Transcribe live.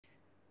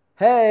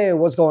Hey,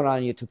 what's going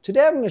on YouTube?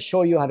 Today I'm going to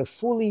show you how to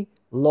fully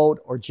load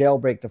or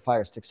jailbreak the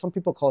Firestick. Some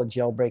people call it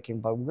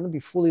jailbreaking, but we're going to be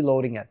fully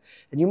loading it.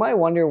 And you might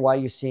wonder why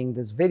you're seeing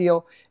this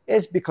video.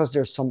 It's because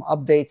there's some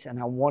updates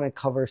and I want to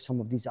cover some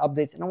of these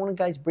updates. And I want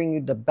to guys bring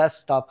you the best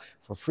stuff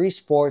for free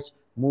sports,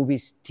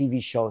 movies, TV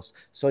shows.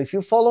 So if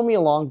you follow me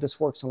along, this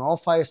works on all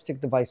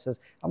Firestick devices.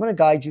 I'm going to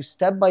guide you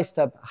step by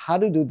step how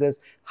to do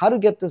this, how to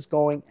get this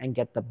going and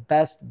get the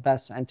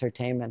best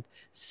entertainment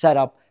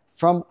setup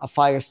from a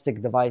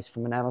Firestick device,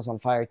 from an Amazon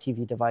Fire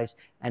TV device,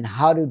 and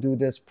how to do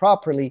this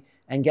properly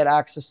and get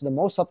access to the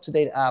most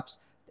up-to-date apps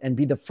and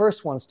be the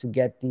first ones to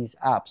get these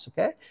apps,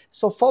 okay?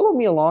 So follow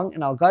me along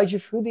and I'll guide you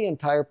through the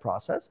entire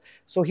process.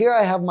 So here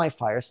I have my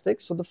Firestick.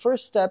 So the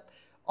first step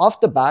off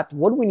the bat,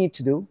 what do we need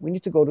to do? We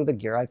need to go to the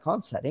gear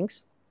icon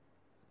settings,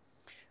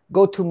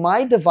 go to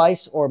my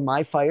device or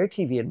my Fire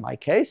TV in my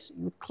case,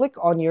 you click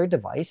on your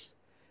device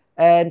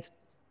and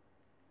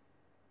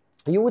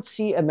you would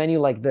see a menu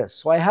like this.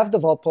 So I have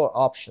developer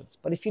options,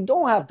 but if you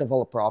don't have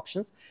developer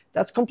options,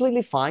 that's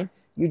completely fine.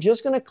 You're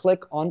just going to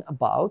click on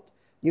about.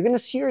 You're going to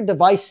see your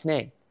device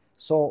name.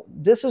 So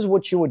this is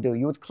what you would do.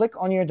 You would click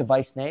on your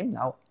device name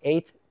now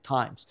 8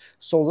 times.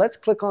 So let's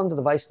click on the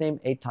device name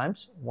 8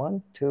 times.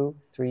 1, 2,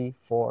 3,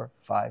 4,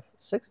 5,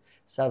 6,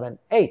 7,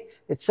 8.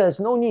 It says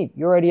no need.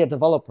 You're already a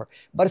developer.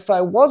 But if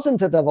I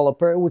wasn't a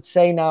developer, it would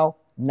say now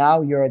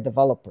you're a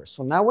developer.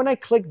 So now when I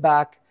click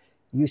back,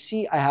 you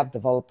see I have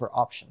developer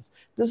options.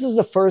 This is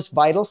the first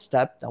vital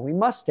step that we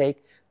must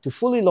take to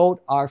fully load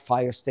our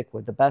Firestick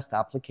with the best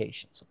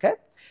applications, okay?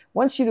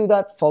 Once you do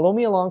that, follow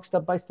me along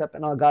step by step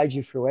and I'll guide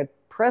you through it.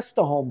 Press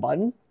the home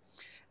button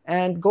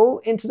and go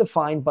into the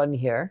find button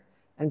here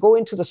and go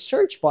into the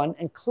search button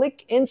and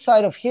click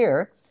inside of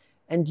here,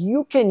 and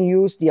you can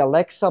use the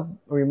Alexa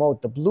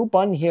remote, the blue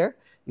button here.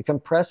 You can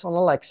press on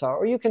Alexa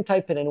or you can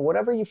type it in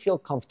whatever you feel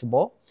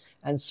comfortable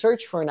and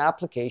search for an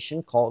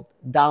application called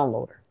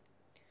Downloader.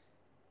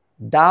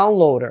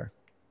 Downloader.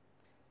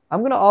 I'm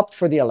going to opt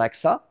for the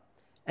Alexa,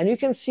 and you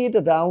can see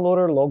the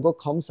Downloader logo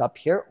comes up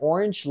here,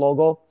 orange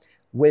logo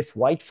with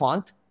white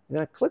font. You're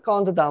going to click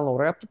on the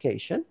Downloader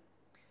application,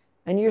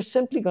 and you're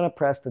simply going to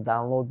press the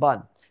download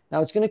button.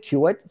 Now it's going to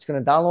queue it, it's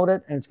going to download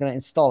it, and it's going to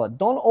install it.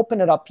 Don't open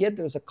it up yet.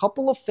 There's a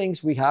couple of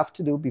things we have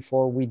to do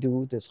before we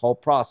do this whole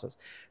process.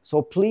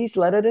 So please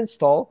let it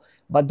install,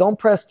 but don't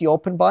press the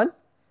open button.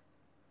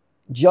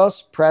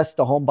 Just press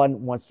the home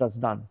button once that's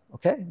done,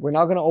 okay? We're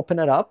now going to open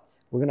it up.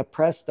 We're going to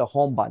press the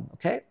home button,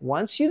 okay?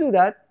 Once you do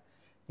that,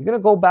 you're going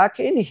to go back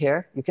in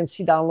here. You can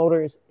see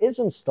Downloader is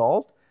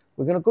installed.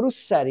 We're going to go to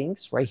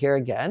Settings right here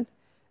again,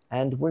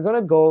 and we're going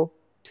to go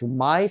to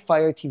My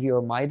Fire TV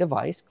or My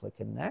Device. Click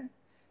in there.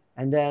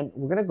 And then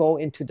we're going to go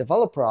into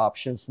Developer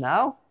Options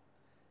now.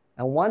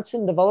 And once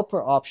in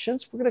Developer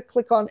Options, we're going to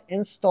click on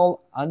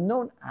Install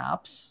Unknown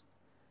Apps.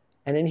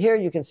 And in here,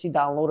 you can see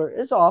Downloader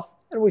is off,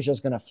 and we're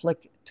just going to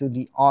flick to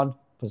the on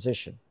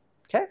position,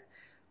 okay?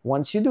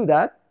 Once you do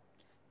that,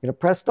 you're going to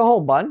press the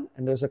home button,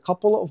 and there's a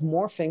couple of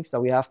more things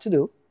that we have to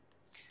do.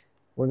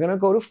 We're going to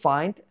go to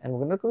Find, and we're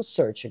going to go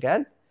Search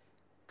again.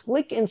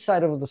 Click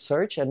inside of the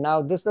search, and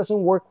now this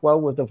doesn't work well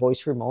with the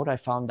voice remote, I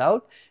found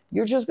out.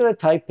 You're just going to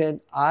type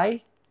in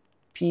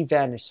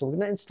IPVanish. So we're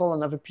going to install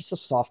another piece of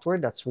software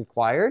that's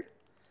required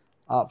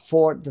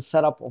for the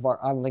setup of our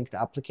unlinked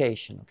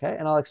application, okay?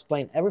 And I'll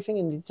explain everything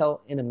in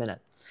detail in a minute.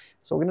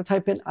 So we're going to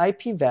type in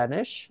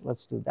IPVanish.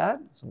 Let's do that.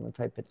 So I'm going to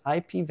type in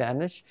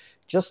IPVanish,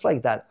 just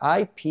like that.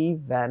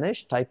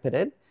 IPVanish, type it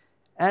in,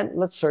 and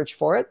let's search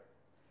for it.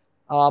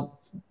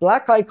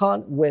 Black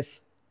icon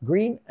with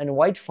green and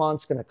white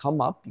font's going to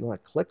come up. You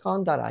want to click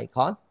on that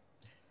icon.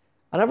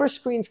 Another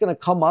screen's going to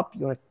come up.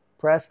 You want to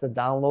press the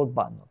download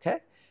button, okay?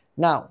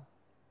 Now,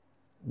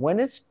 when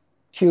it's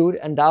queued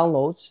and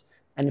downloads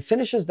and it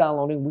finishes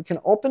downloading, we can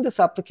open this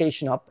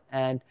application up,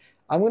 and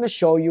I'm going to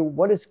show you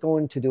what it's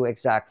going to do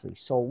exactly.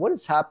 So what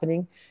is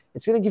happening,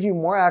 it's going to give you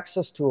more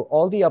access to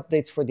all the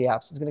updates for the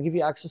apps. It's going to give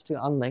you access to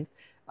Unlinked,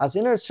 as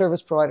internet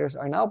service providers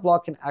are now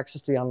blocking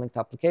access to the Unlinked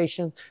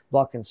application,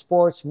 blocking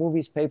sports,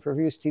 movies,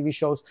 pay-per-views, TV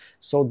shows.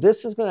 So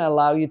this is going to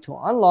allow you to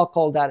unlock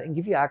all that and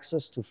give you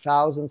access to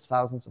thousands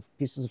of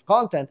pieces of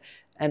content,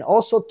 and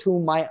also to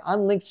my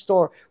Unlinked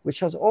store, which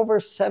has over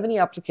 70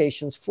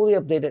 applications fully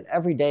updated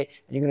every day,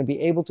 and you're going to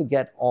be able to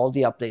get all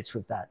the updates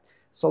with that.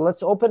 So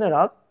let's open it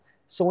up.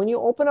 So when you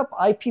open up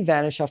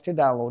IPVanish after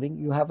downloading,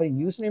 you have a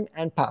username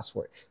and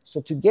password.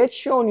 So to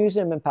get your own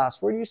username and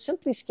password, you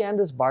simply scan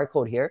this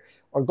barcode here,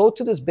 or go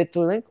to this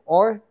bit.ly link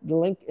or the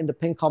link in the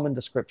pinned comment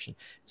description.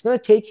 It's going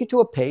to take you to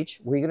a page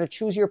where you're going to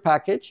choose your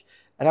package.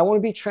 And I want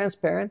to be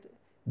transparent.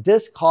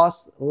 This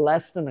costs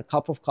less than a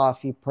cup of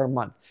coffee per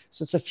month.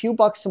 So it's a few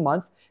bucks a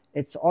month.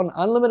 It's on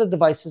unlimited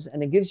devices,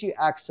 and it gives you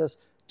access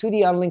to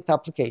the Unlinked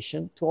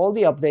application, to all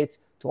the updates,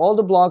 to all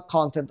the blog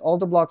content, all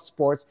the blog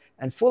sports,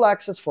 and full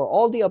access for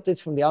all the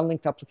updates from the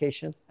Unlinked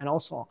application, and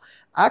also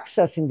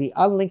accessing the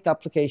Unlinked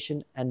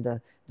application and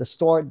the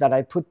store that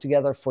I put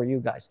together for you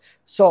guys.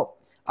 So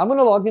I'm going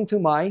to log into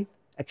my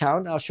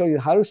account. I'll show you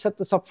how to set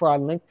this up for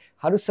Unlinked,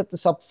 how to set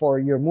this up for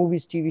your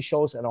movies, TV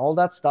shows, and all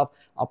that stuff.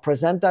 I'll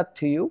present that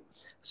to you.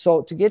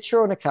 So to get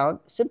your own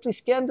account, simply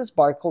scan this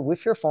barcode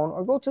with your phone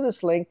or go to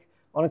this link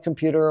on a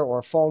computer or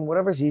a phone,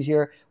 whatever's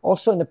easier.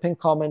 Also in the pinned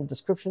comment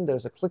description,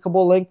 there's a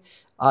clickable link.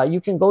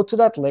 You can go to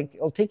that link.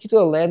 It'll take you to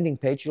a landing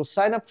page. You'll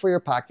sign up for your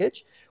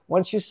package.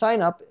 Once you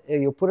sign up,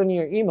 you'll put in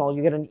your email.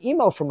 You get an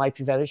email from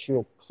IPVanish.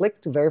 You'll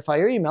click to verify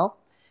your email,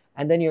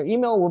 and then your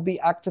email will be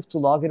active to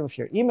log in with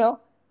your email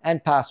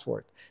and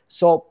password.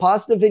 So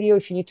pause the video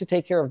if you need to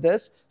take care of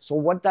this. So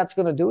what that's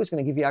going to do is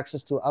going to give you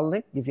access to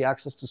Unlinked, give you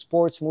access to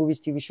sports, movies,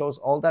 TV shows,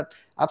 all that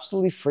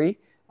absolutely free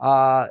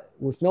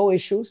with no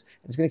issues.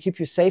 It's going to keep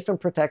you safe and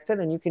protected,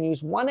 and you can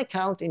use one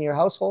account in your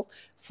household.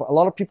 For a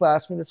lot of people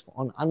ask me this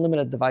on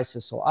unlimited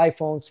devices, so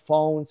iPhones,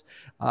 phones,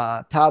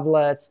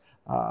 tablets,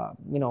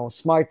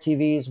 smart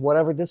TVs,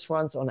 whatever. This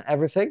runs on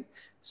everything.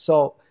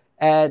 So,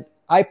 and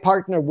I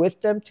partner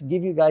with them to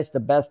give you guys the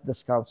best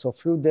discount. So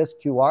through this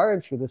QR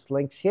and through this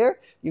links here,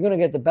 you're going to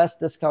get the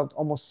best discount,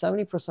 almost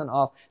 70%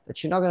 off,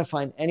 that you're not going to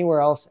find anywhere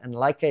else. And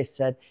like I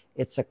said,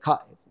 it's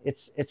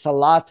a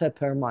latte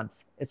per month.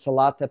 It's a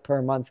latte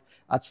per month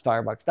at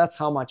Starbucks. That's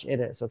how much it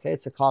is, okay?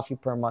 It's a coffee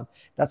per month.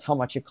 That's how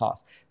much it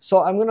costs.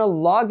 So I'm going to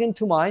log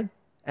into mine,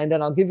 and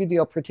then I'll give you the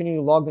opportunity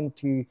to log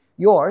into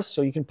yours,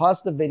 so you can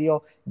pause the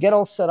video, get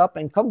all set up,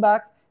 and come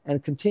back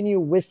and continue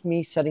with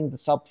me setting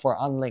this up for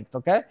Unlinked,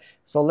 okay?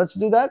 So let's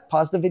do that.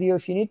 Pause the video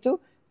if you need to,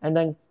 and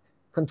then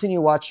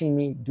continue watching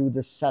me do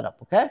this setup,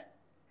 okay?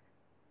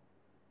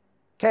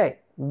 Okay,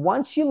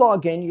 once you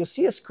log in, you'll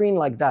see a screen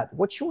like that.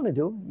 What you want to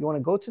do, you want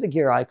to go to the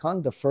gear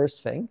icon, the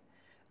first thing,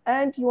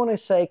 and you want to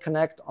say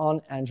connect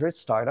on Android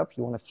Startup.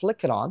 You want to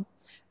flick it on.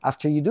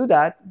 After you do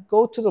that,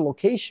 go to the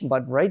location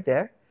button right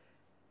there,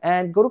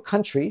 and go to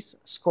countries,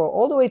 scroll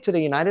all the way to the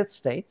United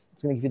States.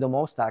 It's going to give you the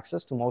most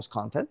access to most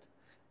content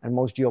and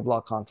most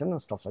geo-block content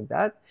and stuff like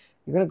that.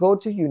 You're going to go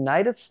to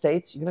United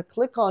States. You're going to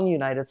click on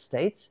United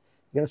States.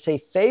 You're going to say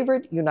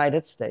favorite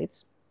United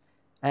States,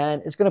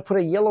 and it's going to put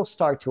a yellow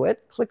star to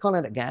it. Click on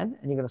it again,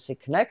 and you're going to say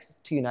connect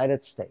to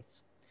United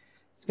States.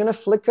 It's going to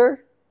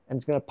flicker, and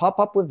it's going to pop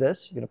up with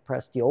this. You're going to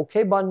press the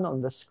OK button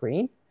on the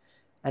screen,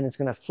 and it's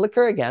going to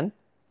flicker again.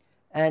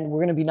 And we're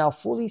going to be now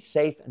fully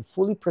safe and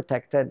fully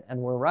protected, and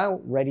we're now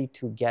ready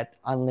to get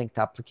Unlinked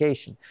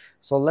application.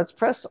 So let's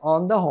press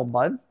on the home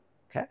button.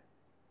 Okay.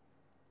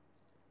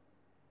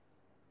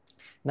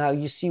 Now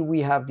you see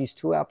we have these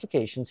two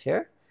applications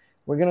here.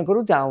 We're going to go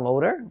to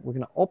Downloader. We're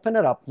going to open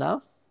it up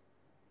now.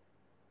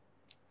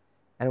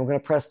 And we're going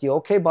to press the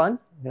OK button.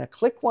 We're going to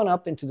click one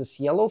up into this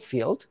yellow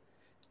field,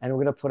 and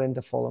we're going to put in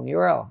the following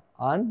URL: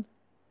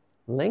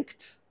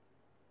 unlinked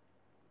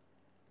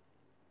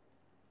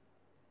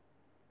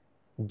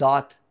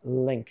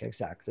 .link,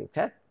 exactly,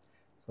 okay?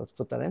 So let's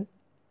put that in.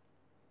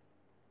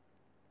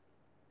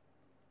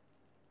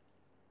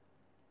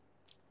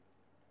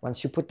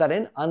 Once you put that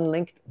in,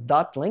 unlinked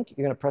 .link,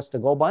 you're going to press the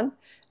go button,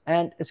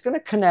 and it's going to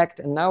connect.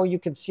 And now you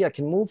can see I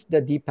can move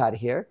the D-pad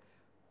here,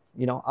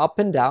 up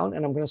and down,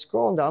 and I'm going to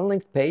scroll on the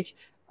unlinked page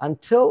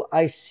until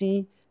I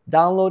see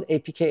download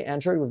APK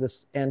Android with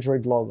this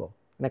Android logo.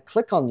 I'm going to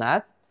click on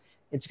that.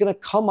 It's going to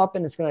come up,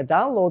 and it's going to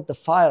download the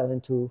file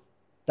into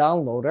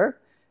Downloader,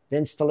 the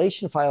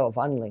installation file of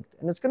Unlinked.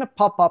 And it's going to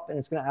pop up, and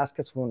it's going to ask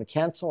us if we want to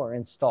cancel or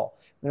install.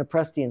 I'm going to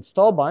press the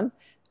install button,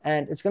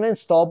 and it's going to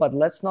install, but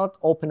let's not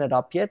open it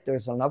up yet.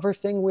 There's another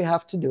thing we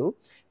have to do.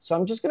 So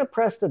I'm just going to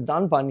press the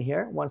done button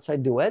here once I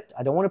do it.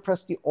 I don't want to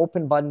press the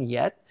open button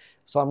yet.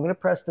 So I'm going to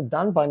press the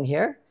done button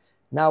here.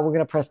 Now we're going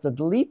to press the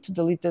delete to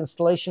delete the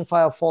installation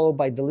file, followed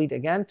by delete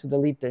again to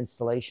delete the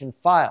installation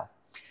file.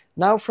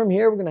 Now from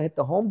here, we're going to hit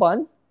the home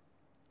button.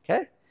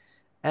 Okay.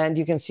 And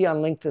you can see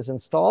Unlinked is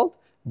installed.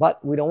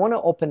 But we don't want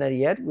to open it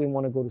yet. We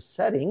want to go to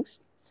Settings.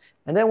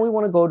 And then we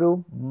want to go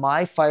to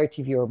My Fire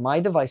TV or My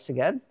Device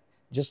again,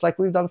 just like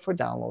we've done for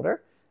Downloader.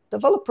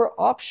 Developer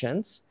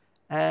Options,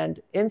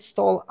 and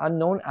Install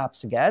Unknown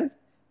Apps again.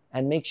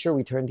 And make sure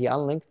we turn the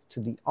Unlinked to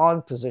the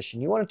on position.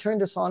 You want to turn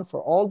this on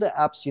for all the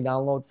apps you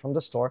download from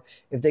the store.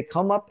 If they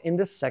come up in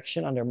this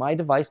section under My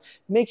Device,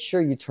 make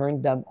sure you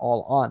turn them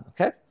all on,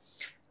 okay?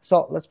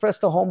 So let's press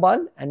the home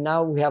button. And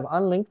now we have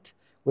Unlinked.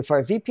 With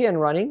our VPN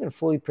running and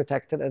fully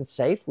protected and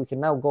safe, we can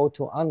now go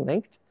to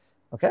Unlinked,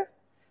 okay?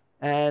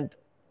 And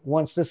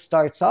once this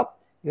starts up,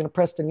 you're going to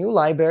press the new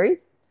library,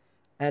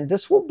 and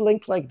this will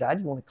blink like that.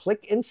 You want to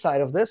click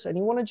inside of this, and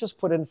you want to just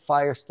put in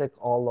Firestick,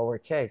 all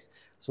lowercase.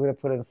 So we're going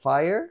to put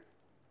in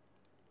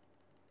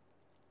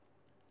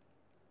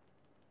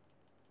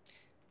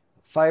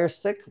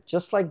Firestick,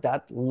 just like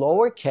that,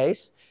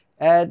 lowercase.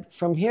 And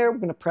from here, we're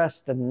going to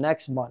press the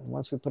next button.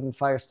 Once we put in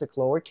Firestick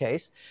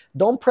lowercase,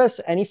 don't press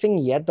anything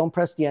yet. Don't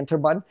press the enter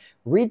button.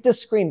 Read the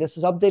screen. This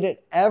is updated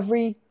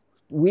every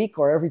week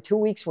or every 2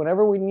 weeks.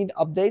 Whenever we need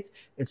updates,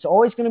 it's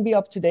always going to be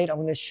up to date. I'm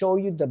going to show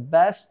you the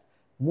best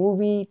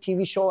movie,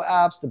 TV show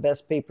apps, the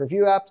best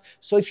pay-per-view apps.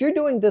 So if you're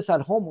doing this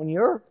at home on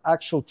your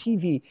actual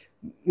TV,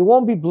 it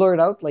won't be blurred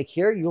out like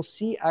here. You'll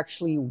see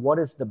actually what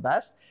is the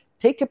best.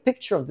 take a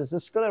picture of this.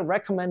 This is going to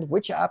recommend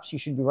which apps you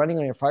should be running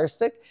on your Fire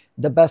Stick,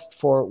 the best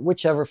for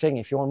whichever thing.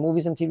 If you want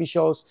movies and TV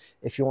shows,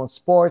 if you want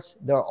sports,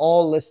 they're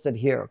all listed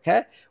here,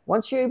 okay?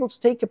 Once you're able to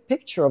take a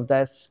picture of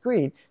that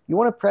screen, you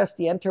want to press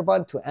the enter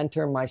button to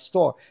enter my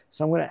store.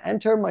 So I'm going to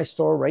enter my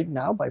store right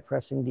now by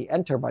pressing the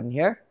enter button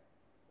here.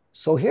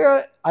 So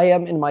here I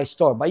am in my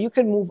store, but you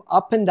can move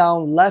up and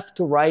down, left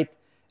to right,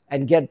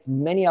 and get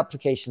many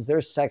applications.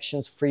 There's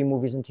sections, free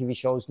movies and TV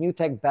shows, new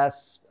tech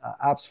best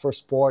apps for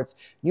sports,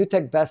 new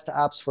tech best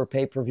apps for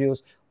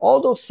pay-per-views. All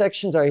those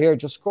sections are here.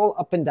 Just scroll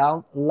up and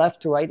down,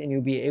 left to right, and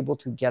you'll be able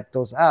to get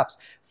those apps.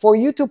 For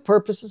YouTube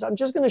purposes, I'm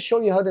just going to show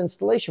you how the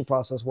installation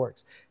process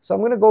works. So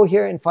I'm going to go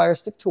here in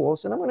Firestick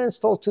Tools, and I'm going to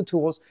install 2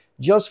 tools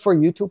just for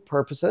YouTube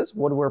purposes,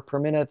 what we're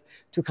permitted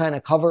to kind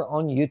of cover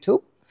on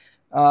YouTube.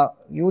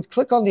 You would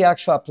click on the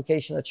actual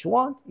application that you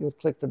want. You would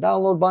click the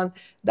download button.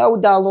 That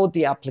would download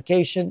the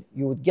application.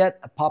 You would get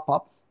a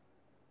pop-up.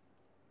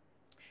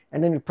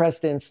 And then you press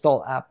the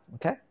install app,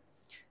 okay?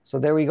 So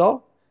there we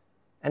go.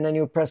 And then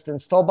you press the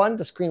install button.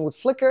 The screen would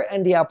flicker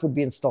and the app would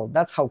be installed.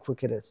 That's how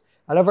quick it is.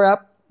 Another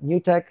app,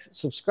 new tech,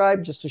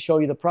 subscribe, just to show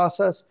you the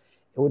process.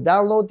 It would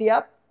download the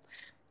app.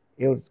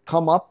 It would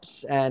come up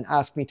and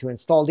ask me to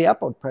install the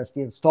app. I would press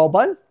the install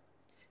button.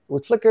 It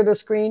would flicker the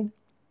screen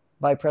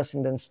by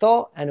pressing the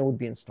install, and it would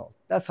be installed.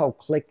 That's how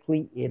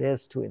quickly it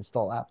is to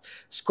install apps.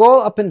 Scroll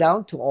up and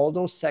down to all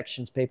those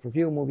sections,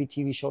 pay-per-view, movie,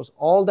 TV shows,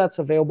 all that's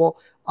available.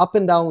 Up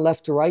and down,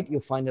 left to right, you'll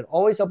find it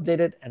always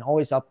updated and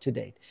always up to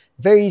date.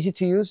 Very easy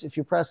to use. If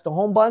you press the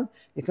home button,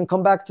 you can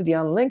come back to the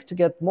unlink to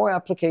get more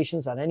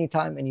applications at any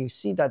time, and you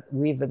see that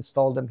we've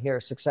installed them here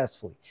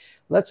successfully.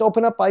 Let's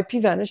open up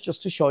IPVanish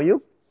just to show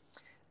you.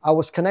 I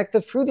was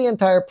connected through the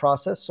entire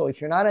process, so if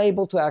you're not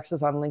able to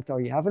access Unlinked or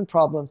you're having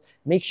problems,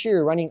 make sure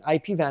you're running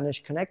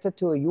IPVanish, connected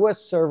to a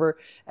US server,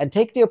 and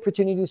take the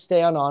opportunity to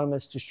stay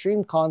anonymous, to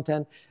stream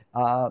content,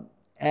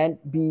 and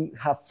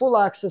have full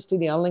access to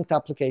the Unlinked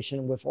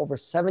application with over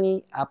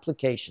 70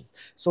 applications.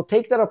 So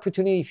take that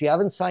opportunity. If you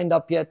haven't signed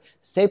up yet,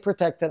 stay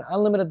protected,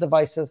 unlimited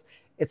devices.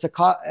 It's a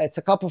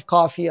cup of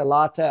coffee, a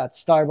latte at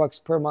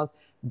Starbucks per month.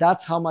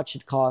 That's how much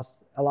it costs.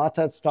 A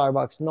latte at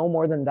Starbucks, no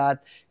more than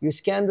that. You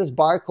scan this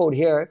barcode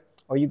here,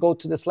 or you go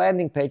to this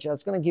landing page, and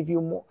it's going to give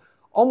you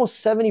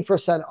almost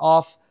 70%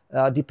 off,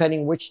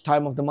 depending which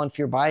time of the month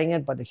you're buying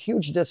it, but a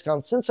huge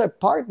discount since I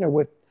partner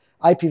with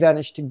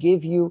IPVanish to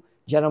give you,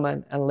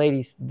 gentlemen and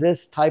ladies,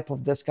 this type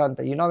of discount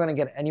that you're not going to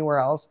get anywhere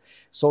else.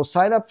 So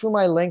sign up through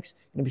my links.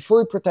 You're going to be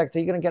fully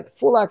protected. You're going to get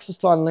full access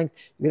to Unlinked.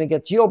 You're going to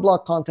get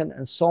geo-block content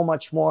and so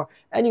much more.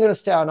 And you're going to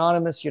stay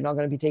anonymous. You're not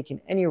going to be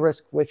taking any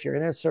risk with your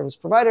internet service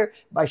provider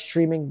by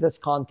streaming this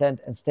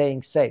content and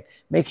staying safe.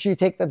 Make sure you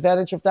take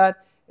advantage of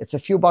that. It's a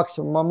few bucks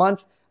a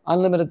month,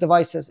 unlimited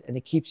devices, and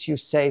it keeps you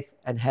safe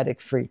and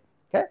headache-free.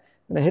 Okay?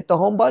 I'm going to hit the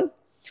home button.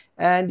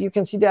 And you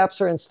can see the apps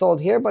are installed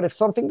here. But if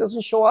something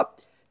doesn't show up,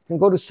 you can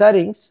go to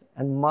settings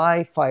and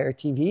my Fire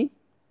TV.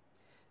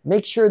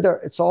 Make sure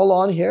that it's all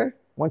on here.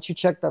 Once you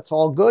check that's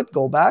all good,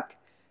 go back,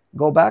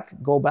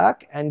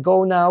 and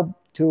go now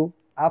to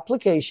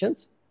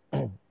applications.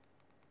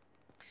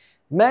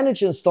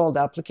 Manage installed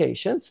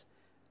applications.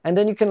 And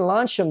then you can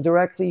launch them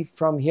directly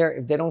from here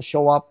if they don't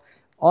show up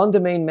on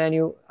the main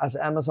menu, as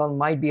Amazon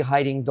might be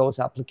hiding those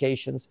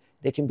applications.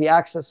 They can be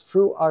accessed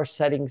through our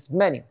settings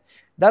menu.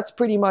 That's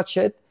pretty much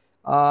it.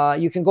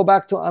 You can go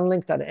back to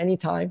Unlinked at any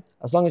time.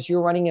 As long as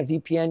you're running a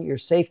VPN, you're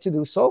safe to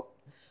do so.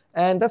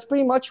 And that's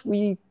pretty much,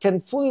 we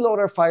can fully load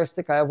our Fire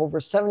Stick. I have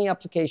over 70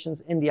 applications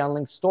in the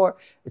Unlinked store.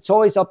 It's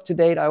always up to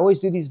date. I always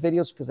do these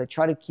videos because I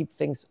try to keep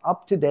things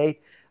up to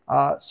date.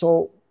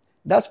 So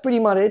that's pretty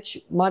much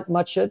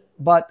it.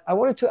 But I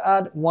wanted to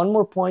add one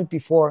more point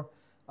before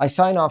I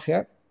sign off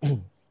here.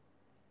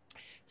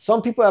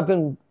 Some people have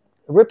been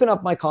ripping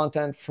up my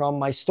content from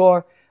my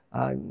store,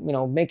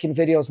 making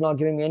videos, not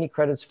giving me any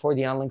credits for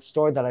the Unlinked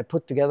store that I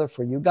put together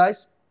for you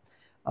guys.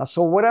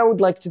 So what I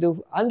would like to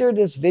do under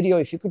this video,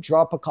 if you could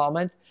drop a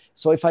comment.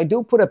 So if I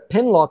do put a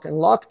pin lock and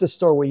lock the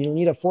store where you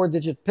need a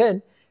 4-digit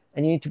pin,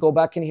 and you need to go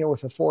back in here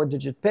with a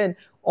 4-digit pin,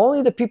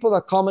 only the people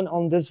that comment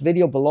on this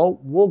video below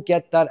will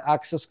get that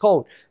access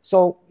code.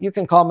 So you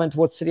can comment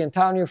what city and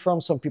town you're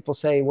from. Some people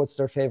say what's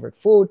their favorite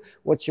food,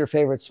 what's your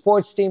favorite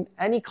sports team.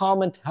 Any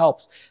comment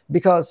helps,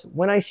 because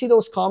when I see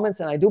those comments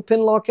and I do pin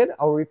lock it,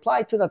 I'll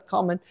reply to that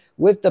comment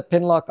with the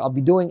pin lock. I'll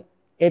be doing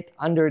it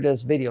under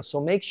this video.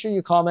 So make sure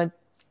you comment.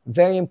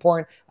 Very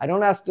important. I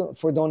don't ask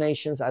for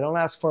donations. I don't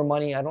ask for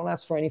money. I don't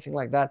ask for anything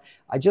like that.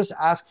 I just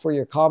ask for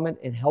your comment.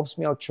 It helps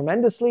me out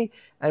tremendously.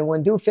 And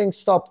when things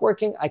stop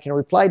working, I can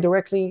reply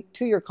directly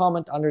to your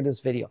comment under this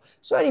video.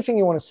 So anything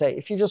you want to say,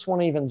 if you just want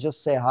to even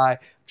just say hi,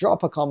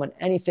 drop a comment,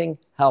 anything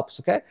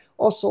helps, okay?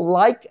 Also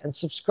like and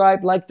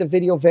subscribe, like the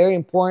video, very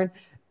important.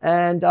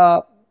 And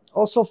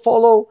also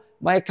follow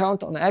my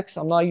account on X.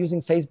 I'm not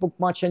using Facebook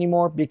much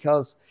anymore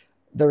because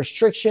the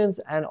restrictions,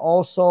 and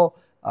also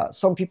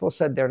some people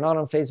said they're not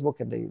on Facebook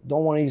and they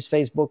don't want to use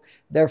Facebook.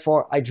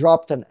 Therefore, I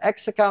dropped an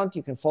X account.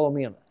 You can follow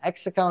me on an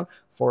X account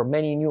for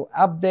many new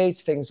updates,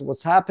 things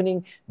what's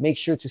happening. Make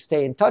sure to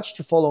stay in touch,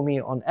 to follow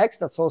me on X.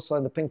 That's also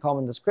in the pinned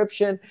comment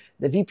description.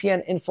 The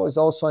VPN info is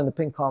also in the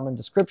pinned comment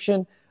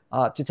description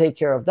to take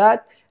care of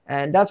that.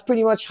 And that's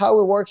pretty much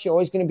how it works. You're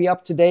always going to be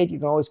up to date.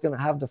 You're always going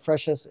to have the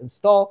freshest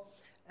install.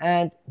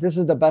 And this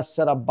is the best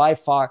setup by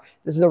far.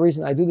 This is the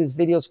reason I do these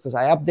videos, because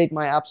I update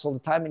my apps all the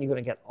time, and you're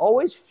going to get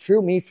always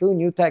through me, through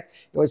new tech,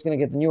 you're always going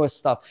to get the newest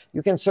stuff.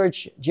 You can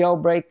search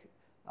Jailbreak,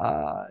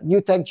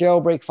 new tech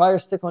Jailbreak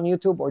Firestick on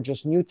YouTube, or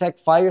just new tech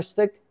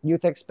Firestick, new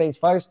tech space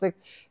Firestick.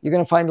 You're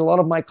going to find a lot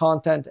of my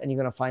content, and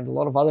you're going to find a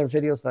lot of other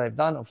videos that I've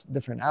done of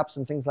different apps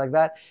and things like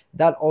that.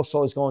 That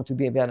also is going to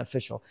be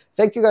beneficial.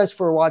 Thank you guys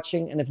for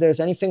watching. And if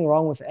there's anything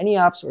wrong with any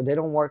apps or they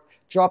don't work,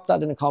 drop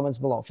that in the comments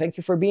below. Thank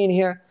you for being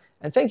here.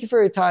 And thank you for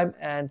your time,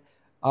 and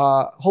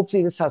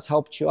hopefully this has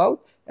helped you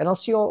out. And I'll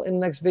see you all in the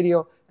next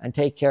video, and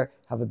take care.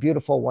 Have a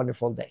beautiful,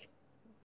 wonderful day.